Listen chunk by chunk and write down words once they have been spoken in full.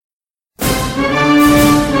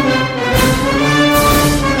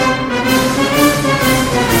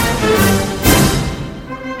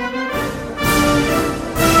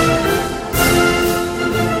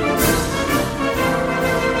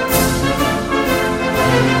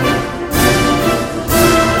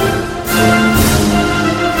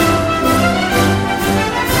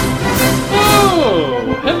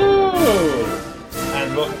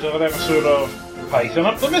Episode of Python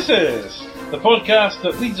Up the Missus, the podcast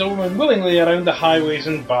that leads a woman willingly around the highways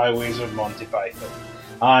and byways of Monty Python.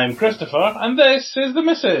 I'm Christopher, and this is the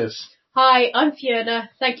Missus. Hi, I'm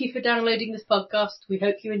Fiona. Thank you for downloading this podcast. We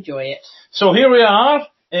hope you enjoy it. So here we are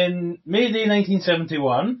in May Day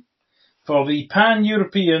 1971 for the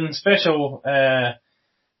Pan-European special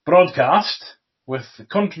broadcast with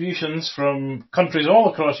contributions from countries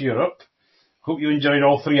all across Europe. Hope you enjoyed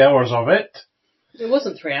all 3 hours of it. It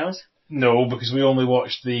wasn't 3 hours. No, because we only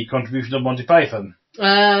watched the contribution of Monty Python.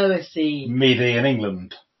 Oh, I see. May Day in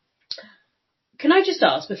England. Can I just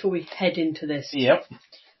ask before we head into this? Yep.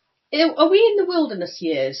 Are we in the wilderness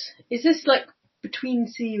years? Is this like between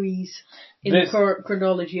series in the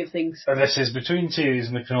chronology of things? This is between series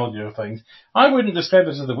in the chronology of things. I wouldn't describe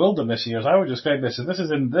this as the wilderness years. I would describe this as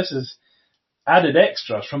this is added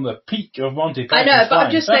extras from the peak of Monty Python. I know, but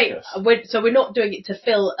I'm just saying, so we're not doing it to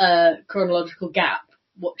fill a chronological gap,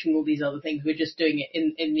 watching all these other things. We're just doing it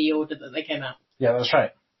in the order that they came out. Yeah, that's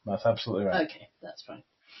right. That's absolutely right. Okay, that's fine.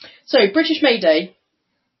 So, British May Day.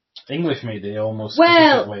 English May Day, almost.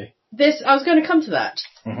 Well, I was going to come to that.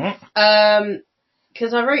 Mm-hmm.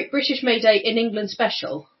 Because I wrote British May Day in England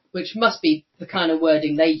special, which must be the kind of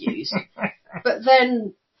wording they used. But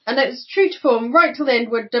then, and it was true to form right till the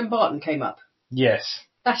end where Dumbarton came up. Yes.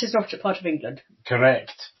 That is not a part of England.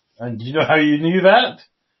 Correct. And do you know how you knew that?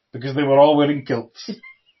 Because they were all wearing kilts.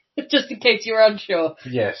 Just in case you were unsure.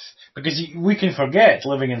 Yes. Because we can forget,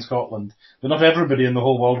 living in Scotland, that not everybody in the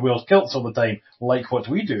whole world wears kilts all the time, like what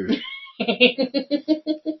we do.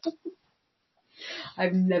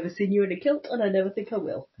 I've never seen you in a kilt, and I never think I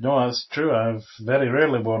will. No, that's true. I've very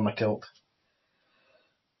rarely worn a kilt.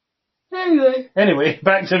 Anyway,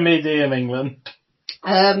 back to May Day in England.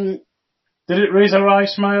 Did it raise a wry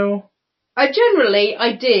smile? I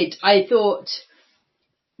did. I thought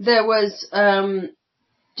there was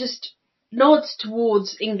just nods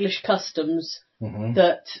towards English customs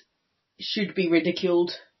that should be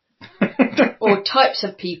ridiculed, or types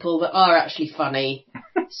of people that are actually funny.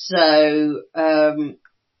 So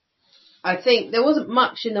I think there wasn't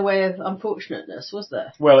much in the way of unfortunateness, was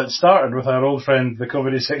there? Well, it started with our old friend, the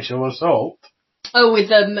comedy sexual assault. Oh, with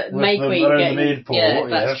the May Queen getting... the maid pole, yeah,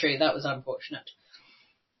 that's true. That was unfortunate.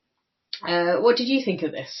 What did you think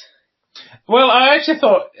of this? Well, I actually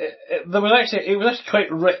thought it was actually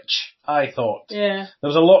quite rich, I thought. Yeah. There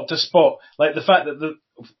was a lot to spot. Like the fact that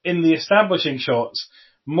in the establishing shots,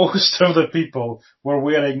 most of the people were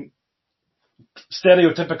wearing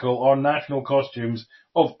stereotypical or national costumes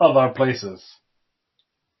of other places.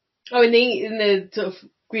 Oh, in the sort of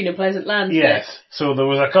green and pleasant land. Yes. So there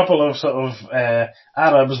was a couple of sort of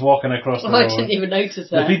Arabs walking across the road. I didn't even notice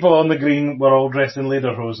that. The people on the green were all dressed in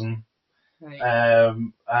lederhosen. Right.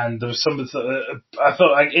 And there was some. I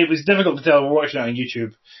thought it was difficult to tell. We're watching it on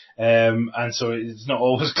YouTube, and so it's not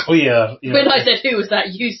always clear. When I said who was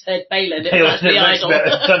that, you said Palin. It was the Idol.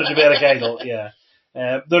 It turned to be Eric Idle. Yeah.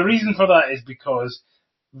 The reason for that is because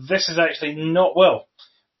this is actually not. Well,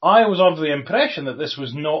 I was under the impression that this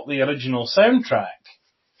was not the original soundtrack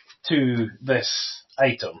to this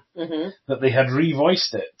item, that they had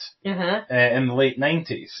revoiced it in the late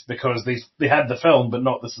 90s because they had the film but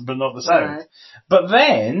not the sound. Right. But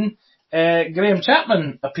then Graham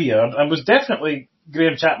Chapman appeared and was definitely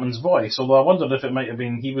Graham Chapman's voice, although I wondered if it might have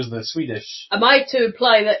been he was the Swedish. Am I to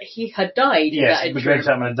imply that he had died? Yes, but Graham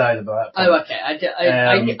Chapman had died about that point. Oh,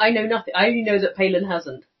 okay. I know nothing. I only know that Palin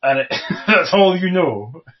hasn't. And that's all you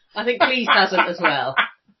know. I think Cleese hasn't as well.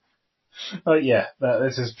 Oh yeah,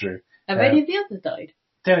 this is true. Have any of the others died?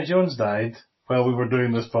 Terry Jones died while we were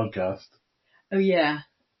doing this podcast. Oh yeah.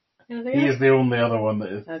 He is the only other one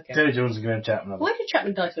that is. Okay. Terry Jones and Graham Chapman. Why did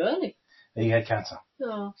Chapman die so early? He had cancer.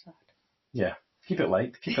 Oh, sad. Yeah. Keep it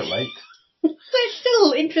light. But it's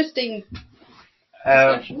still interesting.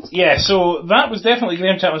 Yeah, so that was definitely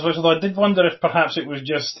Graham Chapman's voice, although I did wonder if perhaps it was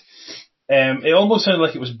just... it almost sounded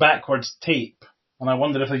like it was backwards tape. And I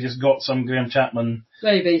wondered if they just got some Graham Chapman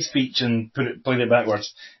speech and played it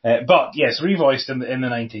backwards. But yes, revoiced in the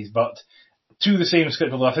 90s, but to the same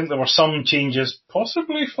script, although I think there were some changes,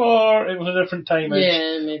 possibly for it was a different timage.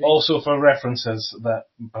 Yeah, maybe. Also for references that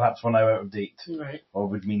perhaps were now out of date. Right. Or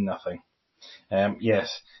would mean nothing.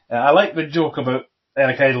 Yes. I like the joke about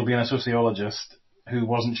Eric Idle being a sociologist who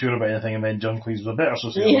wasn't sure about anything, and then John Cleese was a better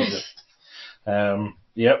sociologist.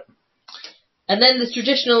 Yep. And then the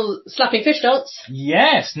traditional slapping fish dance.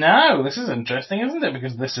 Yes, now, this is interesting, isn't it?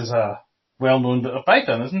 Because this is a well-known bit of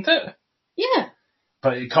Python, isn't it? Yeah.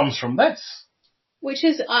 But it comes from this. Which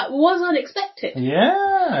is was unexpected.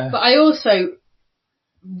 Yeah. But I also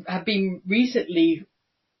have been recently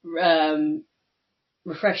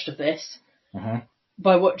refreshed of this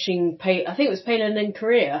by watching, I think it was Payton in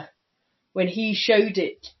Korea, when he showed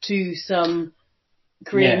it to some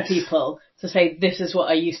Korean people to say, this is what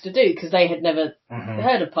I used to do, because they had never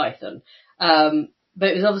heard of Python. But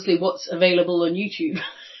it was obviously what's available on YouTube.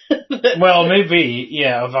 Well, maybe,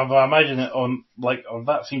 yeah, I imagine it on,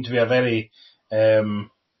 that seemed to be a very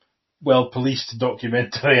well-policed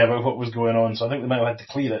documentary about what was going on, so I think they might have had to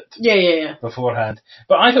clear it beforehand.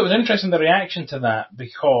 But I thought it was interesting, the reaction to that,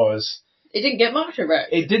 because... It didn't get much of it.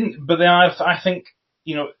 It didn't, but then I think,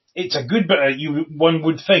 it's a good bit of, one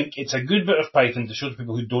would think it's a good bit of Python to show to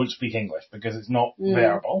people who don't speak English, because it's not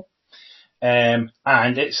verbal. And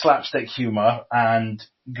it's slapstick humour, and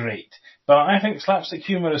great. But I think slapstick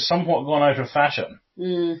humour is somewhat gone out of fashion.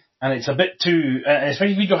 And it's a bit too,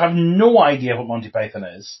 especially if you don't have no idea what Monty Python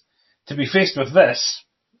is, to be faced with this.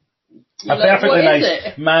 A perfectly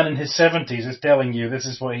nice man in his 70s is telling you this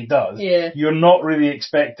is what he does. Yeah. You're not really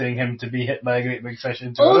expecting him to be hit by a great big fish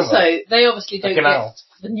into a river. Also, they obviously don't get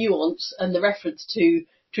the nuance and the reference to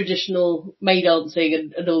traditional May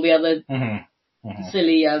dancing and all the other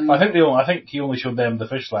silly... I think he only showed them the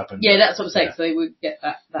fish slapping. Yeah, that's what I'm saying, so they would get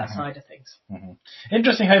that side of things.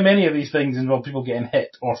 Interesting how many of these things involve people getting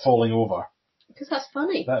hit or falling over. Because that's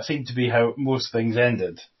funny. That seemed to be how most things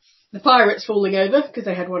ended. The pirates falling over because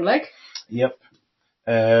they had one leg. Yep.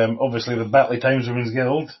 Obviously the Batley Times Women's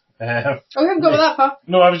Guild. We haven't got that far.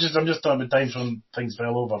 No, I'm just talking about times when things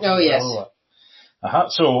fell over. Oh, yes.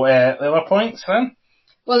 So, the other points then?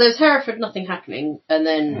 Well, there's Hereford, nothing happening, and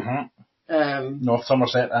then... North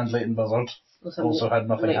Somerset and Leighton Buzzard also had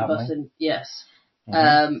nothing happening. Buzzard, yes.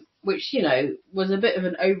 Which, was a bit of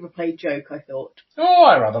an overplayed joke, I thought. Oh,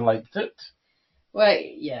 I rather liked it. Well,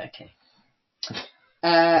 yeah, okay.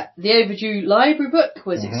 The overdue library book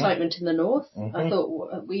was Excitement in the North. I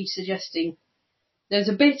thought we suggesting there's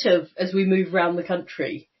a bit of, as we move around the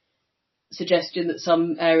country, suggestion that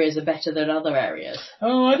some areas are better than other areas.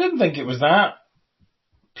 Oh, I didn't think it was that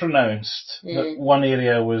pronounced, that one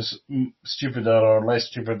area was stupider or less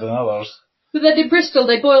stupid than others. But then in Bristol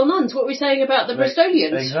they boil nuns. What are we saying about the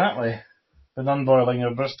Bristolians? Exactly. The nun boiling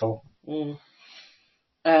of Bristol.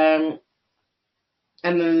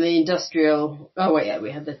 And then the industrial... Oh, wait, yeah, we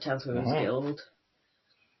had the Townswomen's Guild.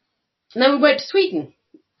 And then we went to Sweden,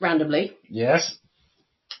 randomly. Yes.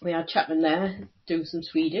 We had Chapman there, doing some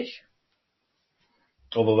Swedish.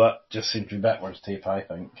 Although that just seemed to be backwards tape, I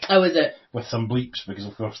think. Oh, is it? With some bleeps, because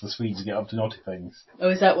of course the Swedes get up to naughty things. Oh,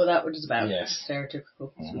 is that what that was about? Yes.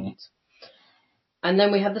 Stereotypical Swedes. And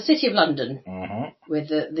then we had the City of London, with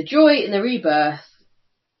the joy and the rebirth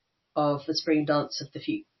of the spring dance of the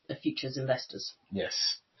Future's investors.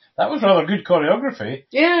 Yes. That was rather good choreography.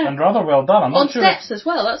 Yeah. And rather well done. I'm not sure steps as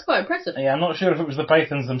well, that's quite impressive. Yeah, I'm not sure if it was the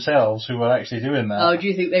Pythons themselves who were actually doing that. Oh, do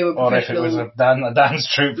you think they were professional? Or if it was a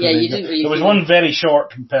dance troupe. Yeah, you didn't really. There was one very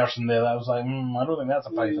short person there that I was like, I don't think that's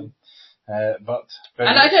a Python. But...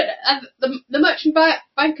 And I don't... the merchant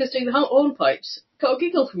bankers doing the hornpipes got a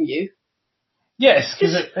giggle from you. Yes,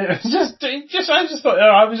 because it was I just thought,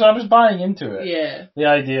 I was buying into it. Yeah. The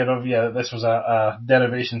idea of, this was a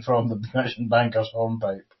derivation from the merchant banker's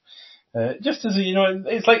hornpipe. Just as,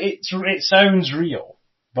 it's like, it sounds real,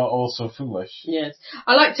 but also foolish. Yes.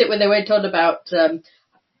 I liked it when they went on about, the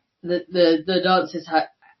dances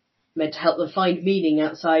meant to help them find meaning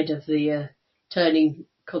outside of the, turning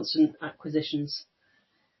constant acquisitions.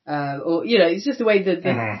 It's just the way that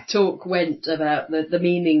the talk went about the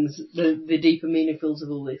meanings, the deeper meaningfuls of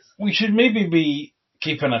all this. We should maybe be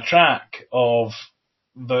keeping a track of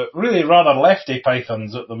the really rather lefty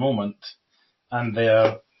Pythons at the moment, and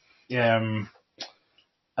their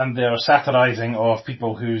satirising of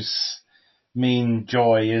people whose main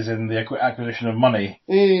joy is in the acquisition of money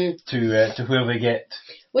to where they get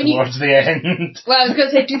towards the end. Well, I was going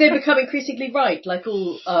to say, do they become increasingly right, like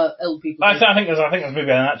all old people? I think there's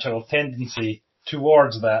maybe a natural tendency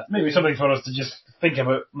towards that. Maybe something for us to just think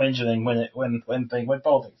about mentioning when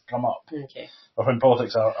politics come up, or when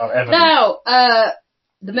politics are evident. Now,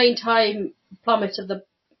 the main time plummet of the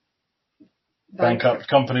bankrupt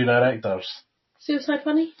company directors. Suicide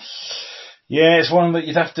funny? Yeah, it's one that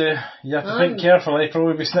you'd have to think carefully.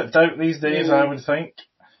 Probably be snipped out these days, I would think.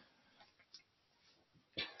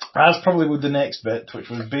 As probably would the next bit, which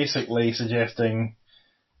was basically suggesting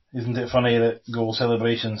Isn't it funny that goal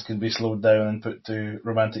celebrations can be slowed down and put to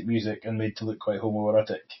romantic music and made to look quite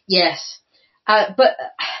homoerotic? Yes. But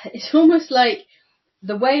it's almost like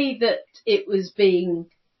the way that it was being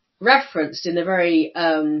referenced in a very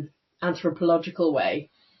anthropological way,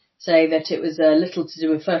 say that it was little to do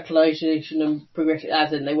with fertilization and progression,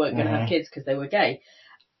 as in they weren't going to have kids because they were gay,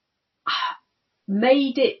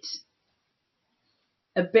 made it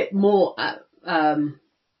a bit more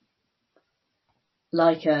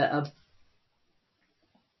like I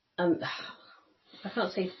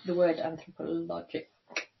can't say the word anthropologic.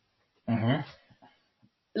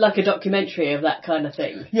 Like a documentary of that kind of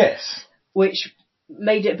thing. Yes. Which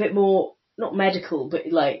made it a bit more, not medical, but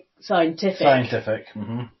like scientific. Scientific,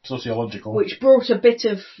 sociological. Which brought a bit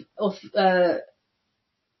of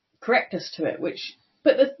correctness to it,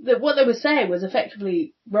 but what they were saying was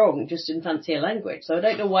effectively wrong, just in fancier language. So I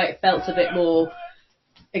don't know why it felt a bit more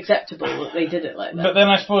acceptable that they did it like that. But then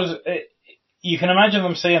I suppose you can imagine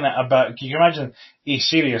them saying it about, you can imagine a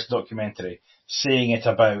serious documentary saying it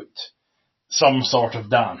about some sort of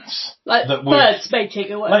dance. Like birds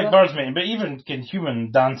mating or whatever. Like birds mating, but even in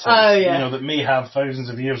human dances, that may have thousands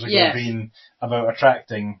of years ago been about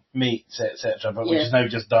attracting mates, etc., but which is now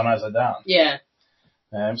just done as a dance. Yeah.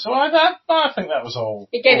 So I think that was all.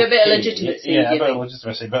 It gave a bit of legitimacy. Yeah, a bit of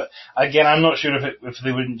legitimacy. But again, I'm not sure if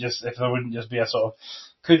there wouldn't just be a sort of,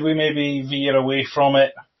 could we maybe veer away from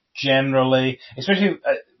it generally? Especially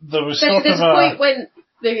there was sort of a point when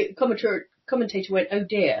the commentator went, "Oh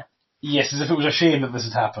dear." Yes, as if it was a shame that this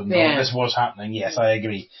had happened. Or this was happening. Yes, I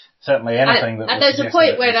agree. Certainly anything that. And there's a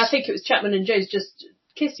point when I think it was Chapman and Jones just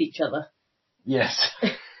kiss each other. Yes.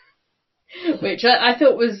 Which I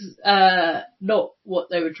thought was not what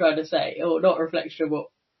they were trying to say, or not a reflection of what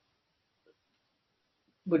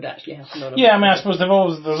would actually happen on a I mean, I suppose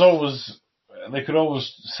they could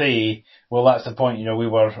always say, well, that's the point, we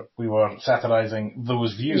were satirising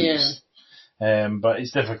those views. Yeah. But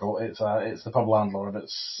it's difficult. It's the pub landlord.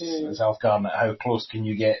 It's Alf Garnett. How close can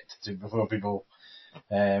you get to before people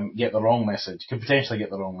get the wrong message? Could potentially get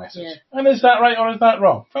the wrong message. Yeah. And is that right or is that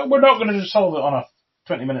wrong? But we're not going to just solve it on a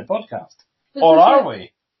 20-minute podcast. Or are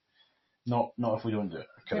we? Not if we don't do it.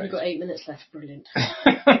 We've only got 8 minutes left. Brilliant.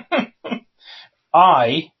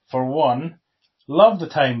 I, for one, love the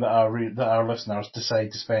time that our listeners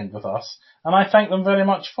decide to spend with us, and I thank them very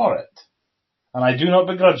much for it. And I do not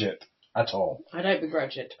begrudge it at all. I don't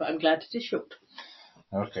begrudge it, but I'm glad it is short.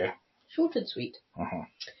 Okay. Short and sweet.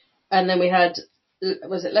 And then we had,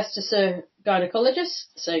 was it Leicestershire gynaecologist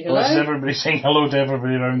saying hello? Well, everybody saying hello to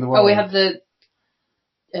everybody around the world. Oh, we have the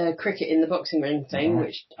cricket in the boxing ring thing,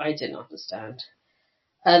 which I didn't understand.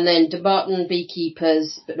 And then Dumbarton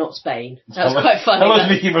beekeepers, but not Spain. That was quite funny. Hello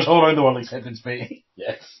beekeepers all around the world except in Spain.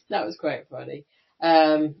 Yes. That was quite funny.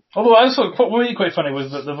 Although I thought what really quite funny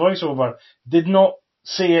was that the voiceover did not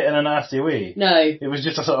say it in a nasty way. No. It was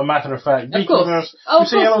just a sort of matter of fact. Beekeepers, we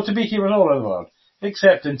say hello to beekeepers all around the world,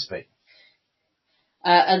 except in Spain.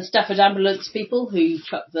 And Stafford ambulance people who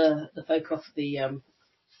chucked the folk off the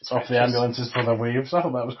ambulances for their waves. I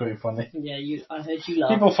thought that was quite funny. Yeah, I heard you laugh.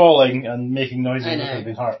 People falling and making noises if they've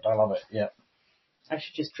been hurt. I love it. Yeah. I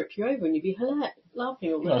should just trip you over and you'd be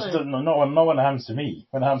laughing all the time. No, not when it happens to me.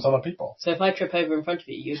 When it happens to other people. So if I trip over in front of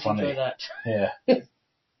you, you'd enjoy that. Yeah.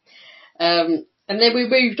 And then we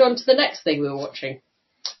moved on to the next thing we were watching.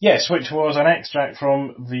 Yes, which was an extract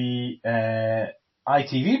from the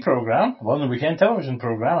ITV programme, London Weekend Television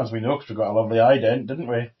programme, as we know, because we got a lovely ident, didn't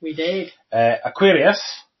we? We did. Aquarius,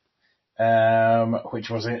 which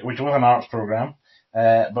was an arts programme,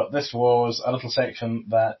 but this was a little section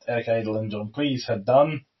that Eric Idle and John Cleese had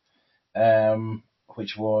done,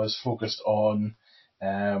 which was focused on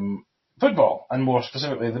football, and more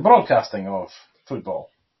specifically the broadcasting of football.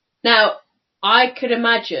 Now, I could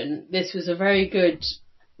imagine this was a very good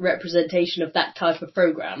representation of that type of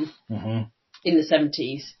programme in the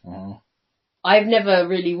 70s. I've never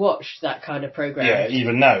really watched that kind of programme. Yeah,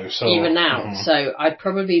 even now. So I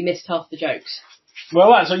probably missed half the jokes.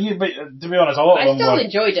 Well, but to be honest, a lot of them I still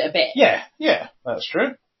enjoyed it a bit. Yeah, that's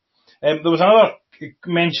true. There was another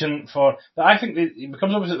mention that I think it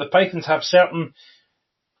becomes obvious that the Pythons have certain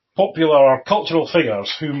popular or cultural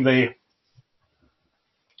figures whom they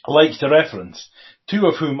like to reference, two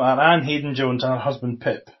of whom are Anne Hayden-Jones and her husband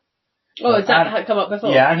Pip. Oh, has that come up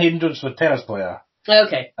before? Yeah, Anne Hayden-Jones was a tennis player.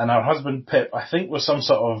 Okay. And her husband Pip, I think, was some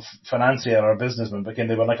sort of financier or businessman, because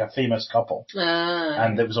they were like a famous couple.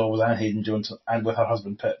 And it was always Anne Hayden-Jones and with her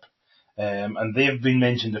husband Pip. And they've been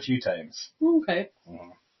mentioned a few times. Okay.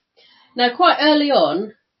 Now, quite early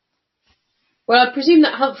on, well, I presume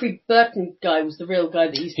that Humphrey Burton guy was the real guy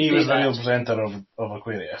that used to do that. He was the real presenter of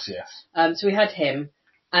Aquarius, yes. So we had him.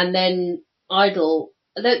 And then Idol,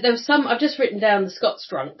 there was some, I've just written down the Scots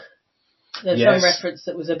drunk. There's some reference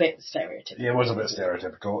that was a bit stereotypical. Yeah, it was a bit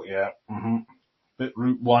stereotypical, yeah. Mm-hmm. Bit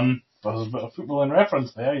Route 1. There's a bit of football in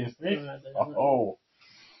reference there, you see. Oh.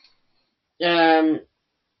 And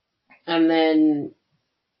then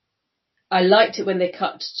I liked it when they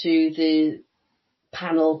cut to the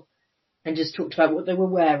panel and just talked about what they were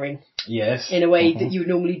wearing. Yes. In a way that you would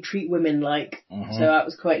normally treat women like. So that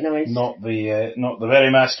was quite nice. Not the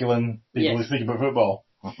very masculine people who speak about football.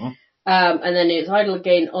 And then it was Idol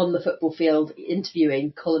again on the football field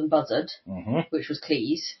interviewing Colin Buzzard, which was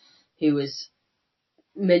Cleese, who was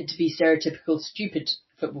meant to be stereotypical stupid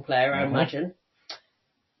football player, I imagine.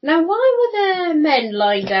 Now, why were there men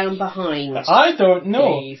lying down behind? I don't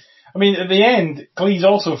know. Cleese? I mean, at the end, Cleese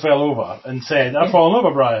also fell over and said, "I've fallen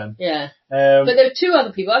over, Brian." Yeah. But there were two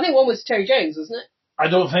other people. I think one was Terry Jones, wasn't it? I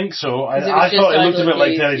don't think so. I thought it looked a bit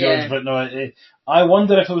like Terry Jones, but no. I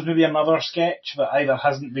wonder if there was maybe another sketch that either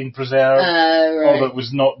hasn't been preserved or that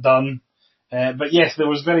was not done. But yes, there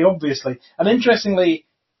was very obviously. And interestingly,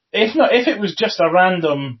 if it was just a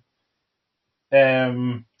random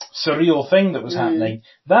surreal thing that was happening,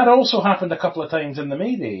 that also happened a couple of times in the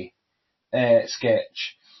Mayday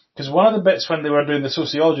sketch. Because one of the bits when they were doing the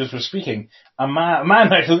sociologists were speaking, a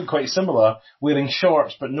man actually looked quite similar, wearing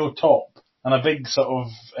shorts but no top, and a big sort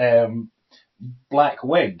of black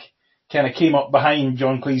wig, kind of came up behind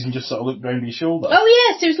John Cleese and just sort of looked round his shoulder.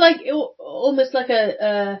 Oh yes, it was like almost like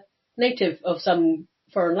a native of some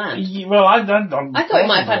foreign land. Well, I thought he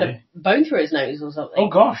might have had a bone through his nose or something. Oh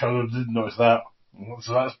gosh, I didn't notice that.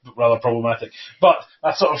 So that's rather problematic. But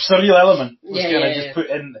that sort of surreal element was just put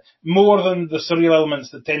in, more than the surreal elements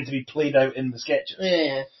that tend to be played out in the sketches.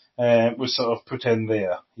 Was sort of put in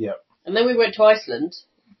there. Yeah. And then we went to Iceland.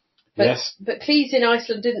 But, yes. But Cleese in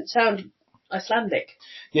Iceland didn't sound Icelandic.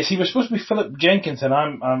 Yes, he was supposed to be Philip Jenkinson.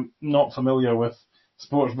 I'm not familiar with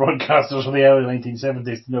sports broadcasters from the early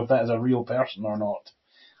 1970s to know if that is a real person or not.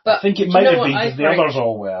 But I think it might have been because the others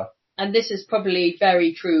all were. And this is probably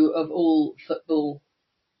very true of all football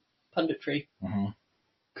punditry.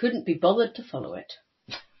 Couldn't be bothered to follow it.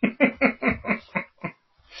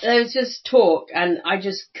 There was just talk, and I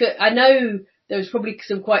know there was probably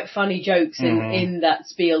some quite funny jokes in that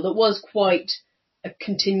spiel that was quite a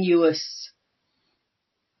continuous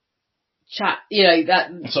chat, that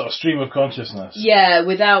sort of stream of consciousness. Yeah,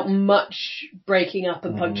 without much breaking up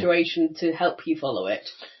and punctuation to help you follow it.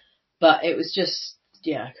 But it was just,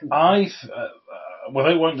 without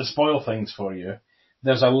wanting to spoil things for you,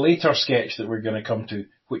 there's a later sketch that we're going to come to,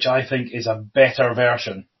 which I think is a better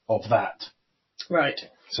version of that. Right.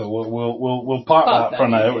 So we'll park that for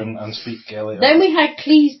now and speak later. Then we had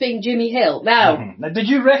Cleese being Jimmy Hill. Now, now, did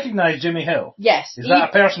you recognise Jimmy Hill? Yes. Is that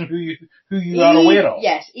a person who you are aware of?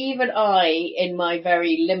 Yes, even I, in my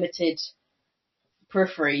very limited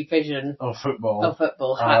periphery vision of football,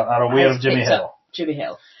 are aware of Jimmy Hill. Jimmy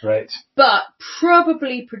Hill. Right. But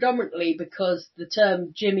probably predominantly because the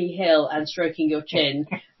term Jimmy Hill and stroking your chin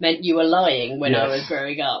meant you were lying when I was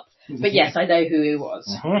growing up. But yes, I know who he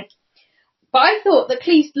was. But I thought that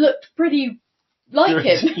Cleese looked pretty like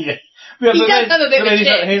him. Yeah. He does have a bit of a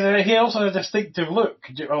chin. He also had a distinctive look.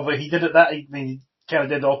 Although he did it he kind of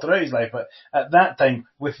did all throughout his life, but at that time,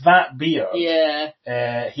 with that beard, he had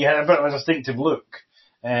a bit of a distinctive look.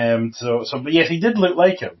 But yes, he did look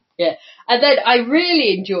like him. Yeah. And then I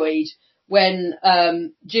really enjoyed when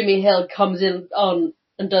Jimmy Hill comes in on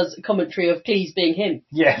and does a commentary of Cleese being him.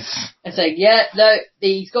 Yes. And saying,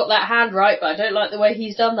 he's got that hand right, but I don't like the way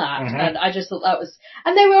he's done that. And I just thought that was...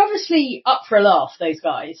 And they were obviously up for a laugh, those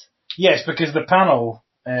guys. Yes, because the panel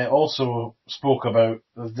also spoke about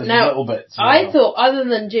the little bits. I thought, other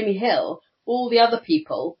than Jimmy Hill, all the other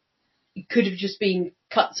people could have just been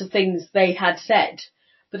cuts of things they had said.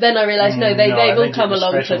 But then I realised, they've all come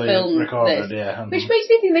along to film this. Yeah. Which makes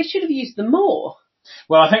me think they should have used them more.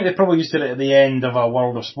 Well, I think they probably used it at the end of a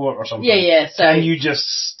World of Sport or something. Yeah. So can you just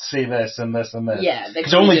say this and this and this? Yeah.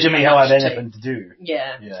 Because only Jimmy Hill had anything to do.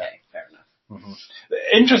 Yeah. Okay, fair enough.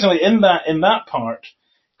 Interestingly, in that part,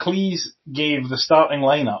 Cleese gave the starting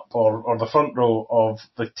lineup or the front row of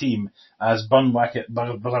the team as Bun, Wacket,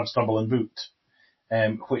 Buzzard, Stubble and Boot.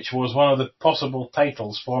 Which was one of the possible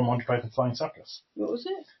titles for Monty Python Flying Circus. What was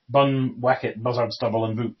it? Bun, Wacket, Buzzard, Stubble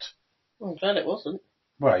and Boot. I'm glad it wasn't.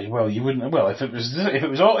 Well, you wouldn't. Well, if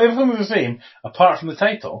everything was the same, apart from the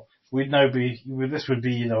title, this would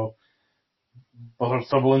be, Buzzard,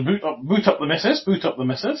 Stubble and Boot up the missus, Boot up the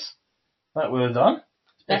missus. That would have done.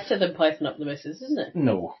 It's better than Python up the missus, isn't it?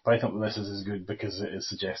 No, Python up the missus is good because it is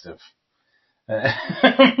suggestive. But,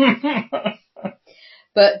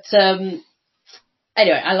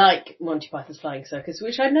 Anyway, I like Monty Python's Flying Circus,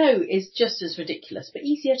 which I know is just as ridiculous, but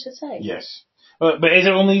easier to say. Yes. But is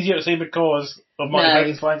it only easier to say because of Monty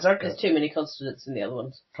Python's Flying Circus? There's too many consonants in the other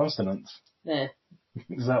ones. Consonants? Yeah.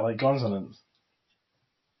 Is that like consonants?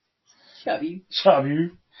 Shut up, you. Shut up,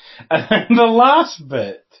 you. And then the last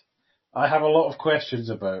bit, I have a lot of questions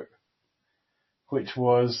about, which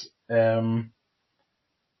was it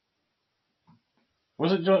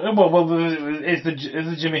John? Well, is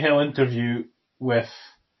the Jimmy Hill interview with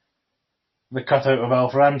the cutout of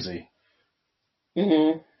Alf Ramsey?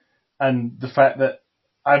 Mm-hmm. And the fact that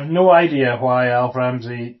I've no idea why Alf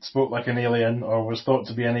Ramsey spoke like an alien or was thought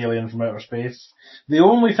to be an alien from outer space. The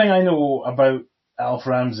only thing I know about Alf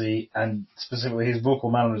Ramsey and specifically his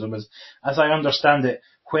vocal mannerism is, as I understand it,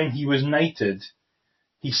 when he was knighted,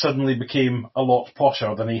 he suddenly became a lot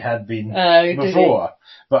posher than he had been before.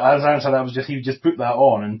 But as I answered, that was just he just put that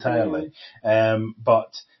on entirely.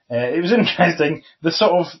 But it was interesting.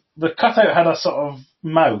 The cutout had a sort of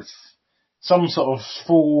mouth, some sort of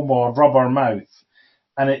foam or rubber mouth,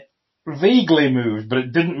 and it vaguely moved, but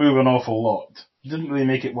it didn't move an awful lot. It didn't really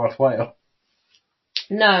make it worthwhile.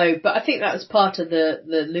 No, but I think that was part of the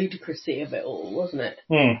ludicrousy of it all, wasn't it?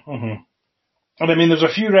 Mm-hmm. And I mean, there's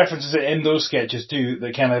a few references in those sketches too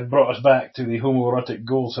that kind of brought us back to the homoerotic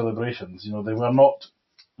goal celebrations. You know, they were not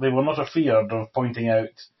afeard of pointing out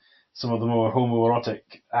some of the more homoerotic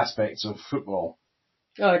aspects of football.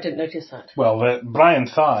 Oh, I didn't notice that. Well, Brian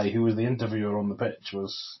Thigh, who was the interviewer on the pitch,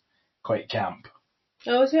 was quite camp.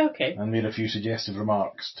 Oh, was he? Okay. And made a few suggestive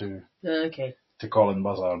remarks to Colin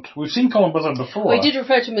Buzzard. We've seen Colin Buzzard before. Well, he did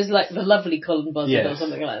refer to him as like the lovely Colin Buzzard or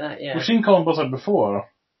something like that, yeah. We've seen Colin Buzzard before.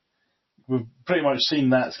 We've pretty much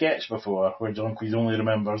seen that sketch before, where John Cleese only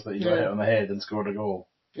remembers that he got hit on the head and scored a goal.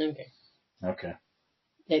 Okay.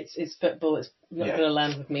 It's football, it's not going to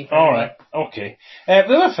land with me. Alright, okay. The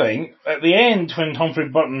other thing, at the end, when Humphrey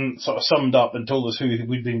Burton sort of summed up and told us who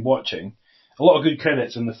we'd been watching, a lot of good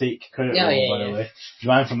credits in the fake credit roll, by the way. The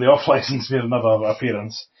man from the off license made another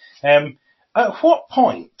appearance. At what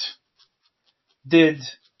point did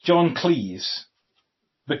John Cleese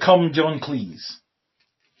become John Cleese?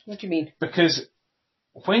 What do you mean? Because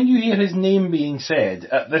when you hear his name being said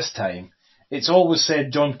at this time, it's always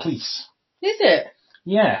said John Cleese. Is it?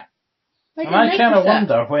 Yeah. And I kind of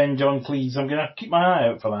wonder when John Cleese, I'm going to keep my eye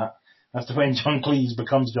out for that, as to when John Cleese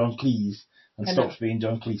becomes John Cleese and stops being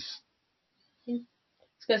John Cleese. I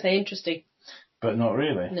was going to say interesting. But not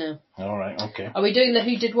really? No. Alright, okay. Are we doing the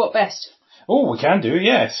Who Did What Best? Oh, we can do,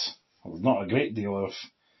 yes. Not a great deal of...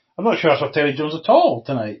 I'm not sure I saw Terry Jones at all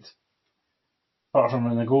tonight. Apart from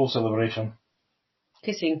in the goal celebration.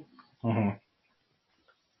 Kissing. Mm-hmm.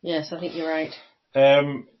 Yes, I think you're right.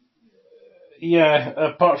 Yeah,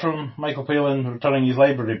 apart from Michael Palin returning his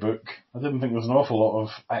library book, I didn't think there was an awful lot of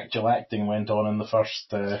actual acting went on in the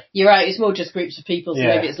first... You're right, it's more just groups of people, so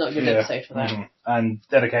maybe it's not a good episode for that. Mm-hmm. And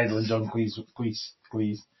Derek Idle and John Cleese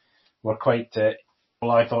were quite...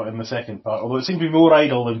 well, I thought in the second part, although it seemed to be more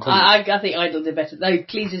Idle than Cleese. I think Idle did better. Though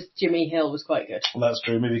Cleese's Jimmy Hill was quite good. Well, that's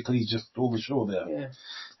true. Maybe Cleese just stole the show there.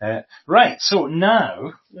 Yeah. Right, so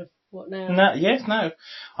now... What now? Now.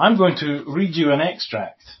 I'm going to read you an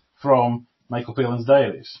extract from Michael Palin's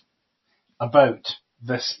diaries about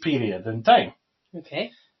this period in time.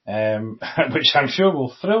 Okay. Which I'm sure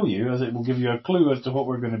will thrill you, as it will give you a clue as to what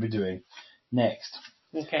we're going to be doing next.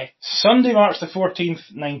 Okay. Sunday, March the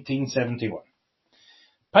 14th, 1971.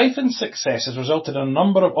 Python's success has resulted in a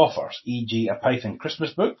number of offers, e.g. a Python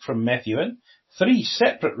Christmas book from Methuen, 3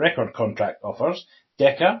 separate record contract offers,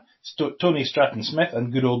 Decca, Tony Stratton Smith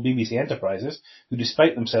and good old BBC Enterprises, who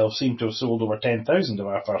despite themselves seem to have sold over 10,000 of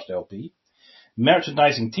our first LP,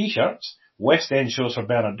 merchandising t-shirts, West End shows for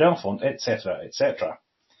Bernard Delfont, etc., etc.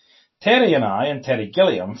 Terry and I, and Terry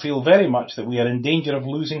Gilliam, feel very much that we are in danger of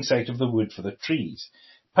losing sight of the wood for the trees.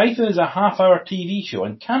 Python is a half-hour TV show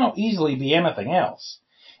and cannot easily be anything else.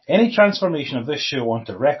 Any transformation of this show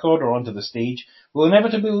onto record or onto the stage will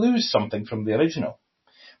inevitably lose something from the original.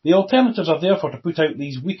 The alternatives are therefore to put out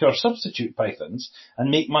these weaker substitute Pythons and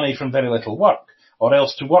make money from very little work, or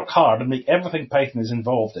else to work hard and make everything Python is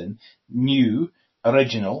involved in new,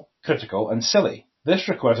 original, critical and silly. This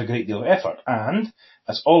requires a great deal of effort and,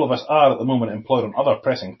 as all of us are at the moment employed on other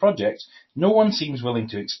pressing projects, no one seems willing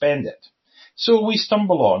to expend it. So we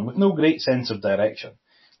stumble on with no great sense of direction.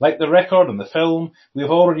 Like the record and the film, we have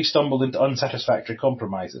already stumbled into unsatisfactory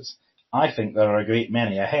compromises. I think there are a great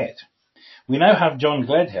many ahead. We now have John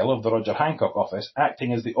Gledhill of the Roger Hancock office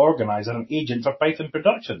acting as the organiser and agent for Python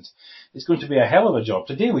Productions. It's going to be a hell of a job.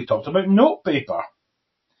 Today we talked about notepaper.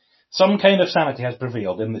 Some kind of sanity has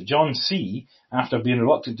prevailed in that John C., after being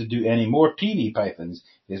reluctant to do any more TV Pythons,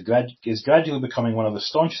 is gradually becoming one of the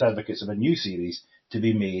staunchest advocates of a new series to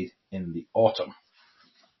be made in the autumn.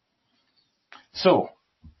 So,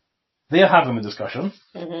 they're having the discussion.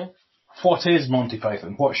 Mm-hmm. What is Monty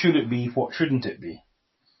Python? What should it be? What shouldn't it be?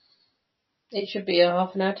 It should be a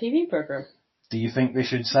half-an-hour TV programme. Do you think they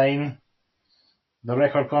should sign the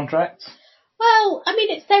record contract? Well, I mean,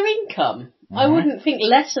 it's their income. Mm-hmm. I wouldn't think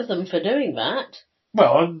less of them for doing that.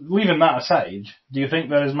 Well, leaving that aside, do you think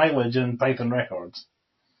there is mileage in Python records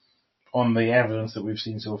on the evidence that we've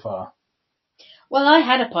seen so far? Well, I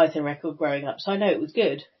had a Python record growing up, so I know it was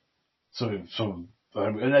good. So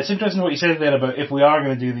it's interesting what he says there about if we are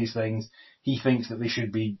going to do these things, he thinks that they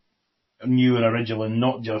should be new and original and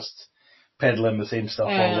not just peddling the same stuff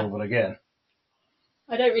all over again.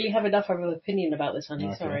 I don't really have enough of an opinion about this, honey.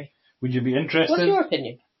 Okay. Sorry. Would you be interested? What's your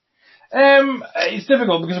opinion? It's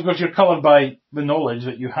difficult because, of course, you're coloured by the knowledge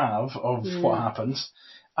that you have of what happens.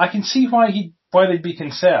 I can see why they'd be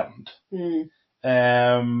concerned.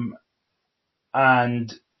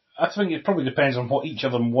 And I think it probably depends on what each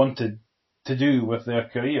of them wanted to do with their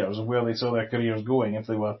careers and where they saw their careers going. If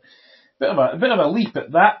they were a bit of a leap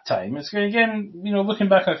at that time, it's again, looking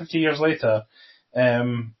back at 50 years later,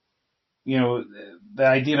 the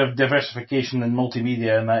idea of diversification and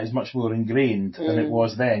multimedia and that is much more ingrained than it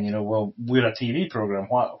was then. Well, we're a TV program.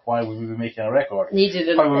 Why would we be making a record?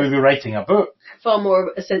 Why would we be writing a book? Far more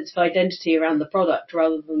of a sense of identity around the product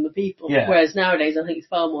rather than the people. Yeah. Whereas nowadays, I think it's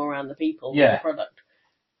far more around the people than the product.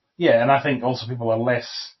 Yeah, and I think also people are less.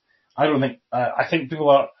 I think people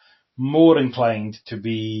are more inclined to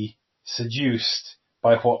be seduced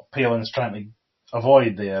by what Palin's trying to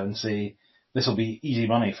avoid there and say, this will be easy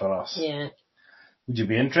money for us. Yeah. Would you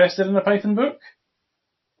be interested in a Python book?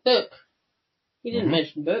 Book? He didn't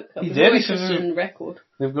mention book. He did. He said in record.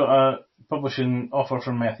 They've got a publishing offer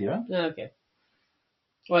from Matthew. Oh, okay.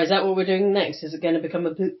 Well, is that what we're doing next? Is it going to become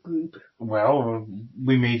a book group? Well,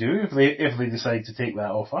 we may do if they decide to take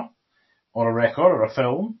that offer, or a record, or a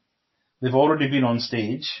film. They've already been on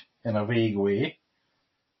stage in a vague way.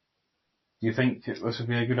 Do you think this would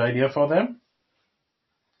be a good idea for them?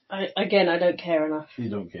 I don't care enough. You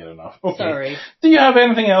don't care enough. Okay. Sorry. Do you have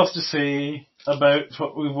anything else to say about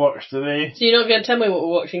what we've watched today? So you're not going to tell me what we're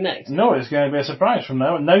watching next? No, it's going to be a surprise from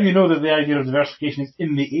now. And now you know that the idea of diversification is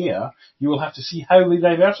in the air, you will have to see how they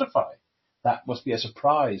diversify. That must be a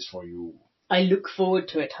surprise for you. I look forward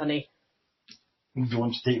to it, honey. Do you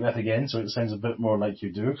want to take that again so it sounds a bit more like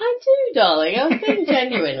you do? I do, darling. I was being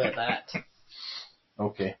genuine with that.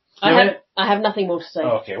 Okay. I have nothing more to say.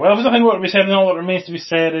 Okay, well, if there's nothing more to be said, then all that remains to be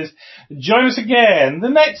said is join us again the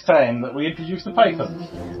next time that we introduce the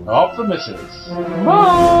Python. Up the missus.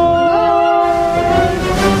 Bye!